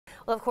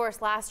Well, of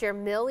course, last year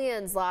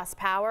millions lost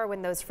power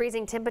when those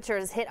freezing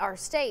temperatures hit our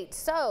state.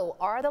 So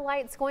are the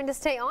lights going to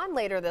stay on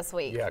later this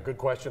week? Yeah, good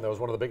question. That was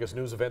one of the biggest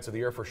news events of the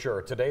year for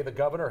sure. Today, the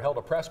governor held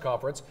a press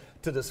conference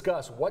to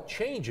discuss what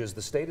changes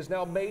the state has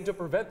now made to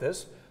prevent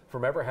this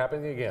from ever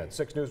happening again.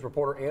 6 News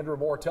reporter Andrew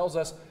Moore tells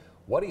us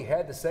what he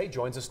had to say.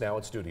 Joins us now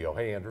in studio.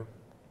 Hey, Andrew.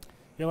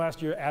 Yeah,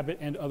 last year, Abbott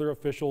and other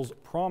officials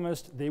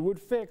promised they would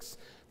fix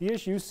the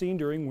issues seen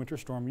during Winter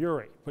Storm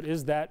Uri. But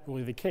is that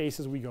really the case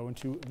as we go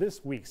into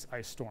this week's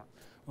ice storm?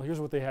 Well,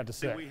 here's what they had to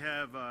say. We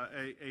have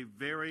a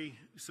very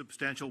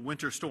substantial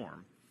winter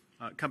storm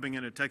coming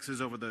into Texas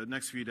over the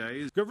next few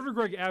days. Governor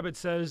Greg Abbott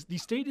says the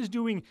state is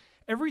doing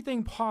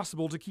everything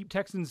possible to keep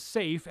Texans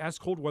safe as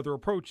cold weather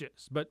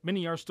approaches. But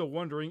many are still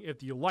wondering if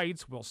the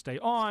lights will stay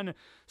on.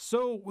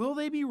 So will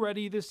they be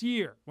ready this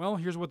year? Well,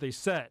 here's what they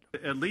said.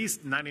 At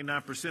least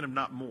 99%, if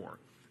not more,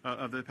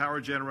 of the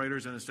power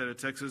generators in the state of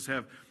Texas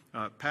have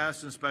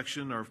passed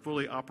inspection, are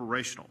fully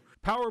operational.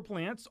 Power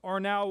plants are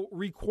now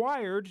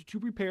required to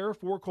prepare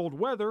for cold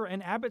weather,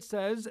 and Abbott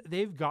says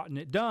they've gotten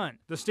it done.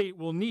 The state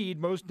will need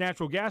most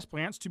natural gas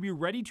plants to be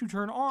ready to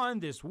turn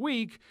on this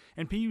week,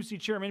 and PUC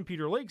Chairman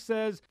Peter Lake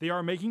says they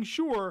are making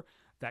sure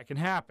that can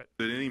happen.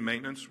 That any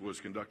maintenance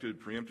was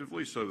conducted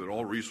preemptively so that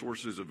all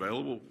resources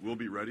available will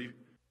be ready.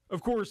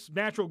 Of course,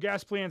 natural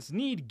gas plants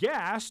need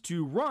gas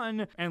to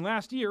run, and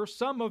last year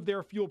some of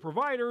their fuel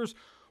providers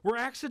were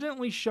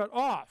accidentally shut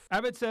off.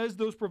 Abbott says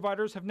those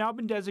providers have now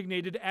been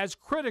designated as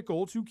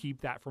critical to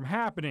keep that from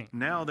happening.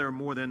 Now there are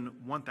more than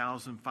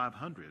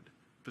 1,500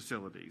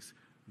 facilities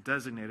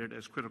designated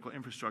as critical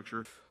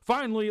infrastructure.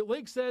 Finally,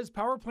 Lake says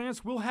power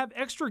plants will have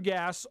extra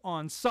gas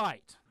on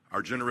site.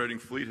 Our generating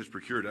fleet has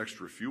procured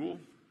extra fuel,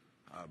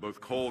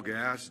 both coal,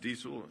 gas,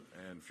 diesel,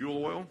 and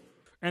fuel oil.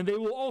 And they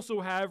will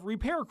also have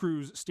repair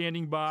crews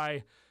standing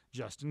by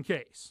just in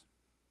case.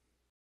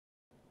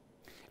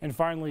 And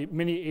finally,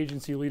 many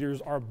agency leaders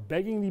are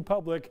begging the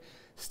public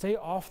stay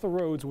off the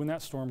roads when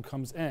that storm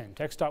comes in.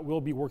 TxDOT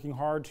will be working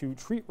hard to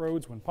treat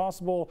roads when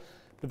possible,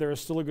 but there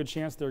is still a good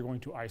chance they're going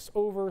to ice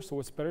over, so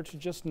it's better to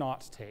just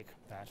not take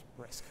that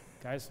risk.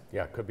 Guys?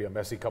 Yeah, it could be a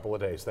messy couple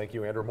of days. Thank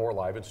you, Andrew Moore,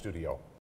 live in studio.